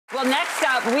Well, next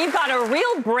up, we've got a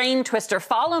real brain twister.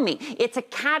 Follow me. It's a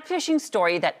catfishing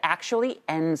story that actually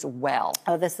ends well.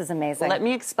 Oh, this is amazing. Let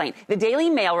me explain. The Daily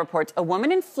Mail reports a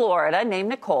woman in Florida named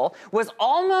Nicole was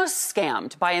almost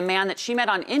scammed by a man that she met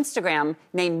on Instagram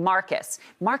named Marcus.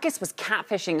 Marcus was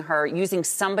catfishing her using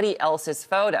somebody else's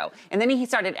photo. And then he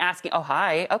started asking, oh,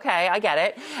 hi, okay, I get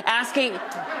it. Asking,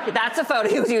 that's a photo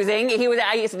he was using.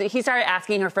 He started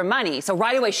asking her for money. So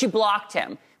right away, she blocked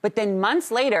him. But then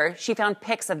months later, she found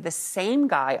pics of the same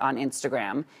guy on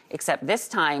Instagram, except this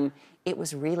time, it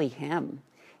was really him.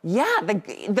 Yeah,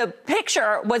 the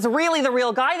picture was really the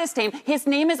real guy this time. His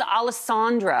name is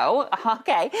Alessandro.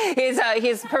 Okay.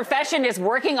 His profession is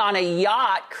working on a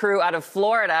yacht crew out of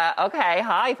Florida. Okay,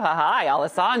 hi,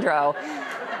 Alessandro.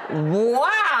 Wow,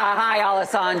 hi,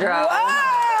 Alessandro.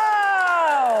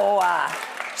 Whoa!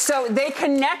 So they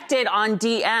connected on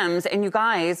DMs, and you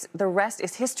guys, the rest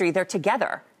is history. They're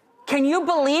together. Can you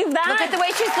believe that? Look at the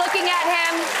way she's looking at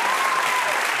him.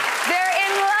 They're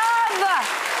in love.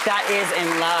 That is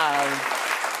in love.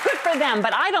 Good for them,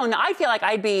 but I don't know. I feel like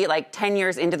I'd be like 10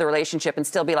 years into the relationship and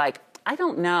still be like, I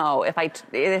don't know if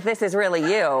this is really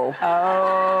you.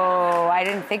 Oh, I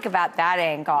didn't think about that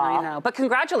angle. I know. But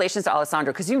congratulations to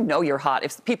Alessandro, because you know you're hot.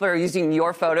 If people are using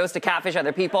your photos to catfish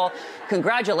other people,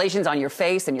 congratulations on your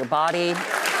face and your body.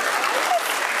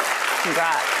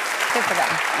 Congrats. Good for them.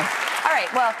 All right,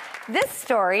 well, this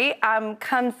story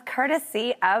comes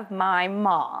courtesy of my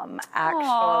mom,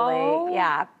 actually. Aww.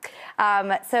 Yeah.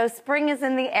 So spring is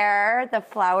in the air, the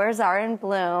flowers are in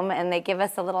bloom, and they give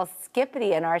us a little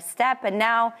skippity in our step, and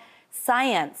now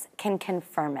science can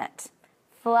confirm it.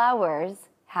 Flowers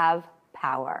have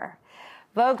power.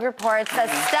 Vogue reports a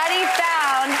study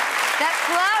found that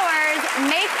flowers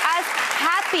make us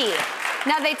happy.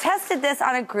 Now, they tested this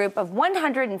on a group of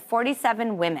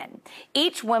 147 women.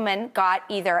 Each woman got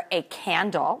either a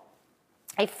candle,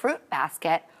 a fruit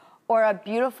basket, or a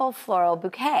beautiful floral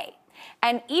bouquet.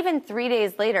 And even 3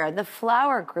 days later, the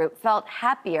flower group felt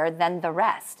happier than the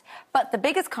rest. But the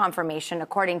biggest confirmation,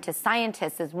 according to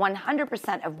scientists, is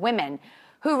 100% of women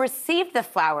who received the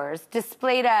flowers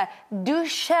displayed a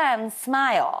Duchenne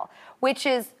smile, which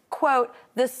is, quote,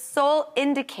 the sole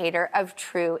indicator of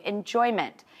true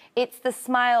enjoyment. It's the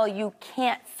smile you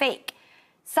can't fake.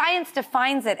 Science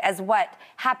defines it as what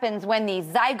happens when the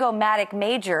zygomatic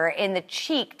major in the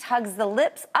cheek tugs the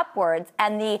lips upwards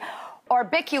and the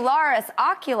orbicularis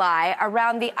oculi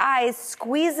around the eyes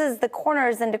squeezes the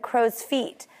corners into crow's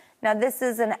feet. Now, this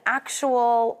is an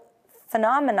actual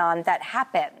phenomenon that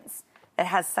happens. It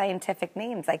has scientific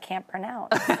names I can't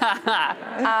pronounce.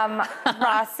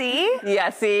 Rossi?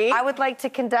 Yesy? I would like to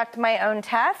conduct my own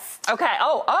test. Okay.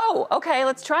 Oh, okay,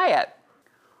 let's try it.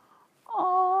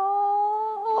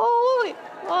 Oh, it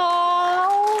worked.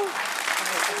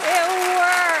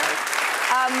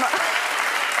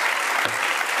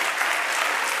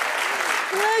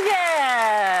 Look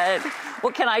at it.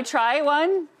 Well, can I try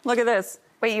one? Look at this.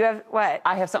 Wait, you have what?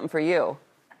 I have something for you.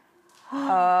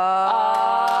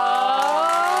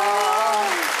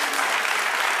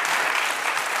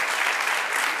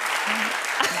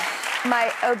 My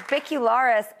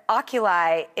orbicularis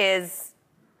oculi is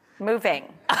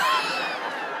moving.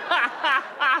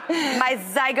 My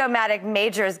zygomatic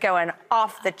major is going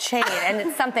off the chain, and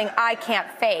it's something I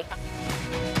can't fake.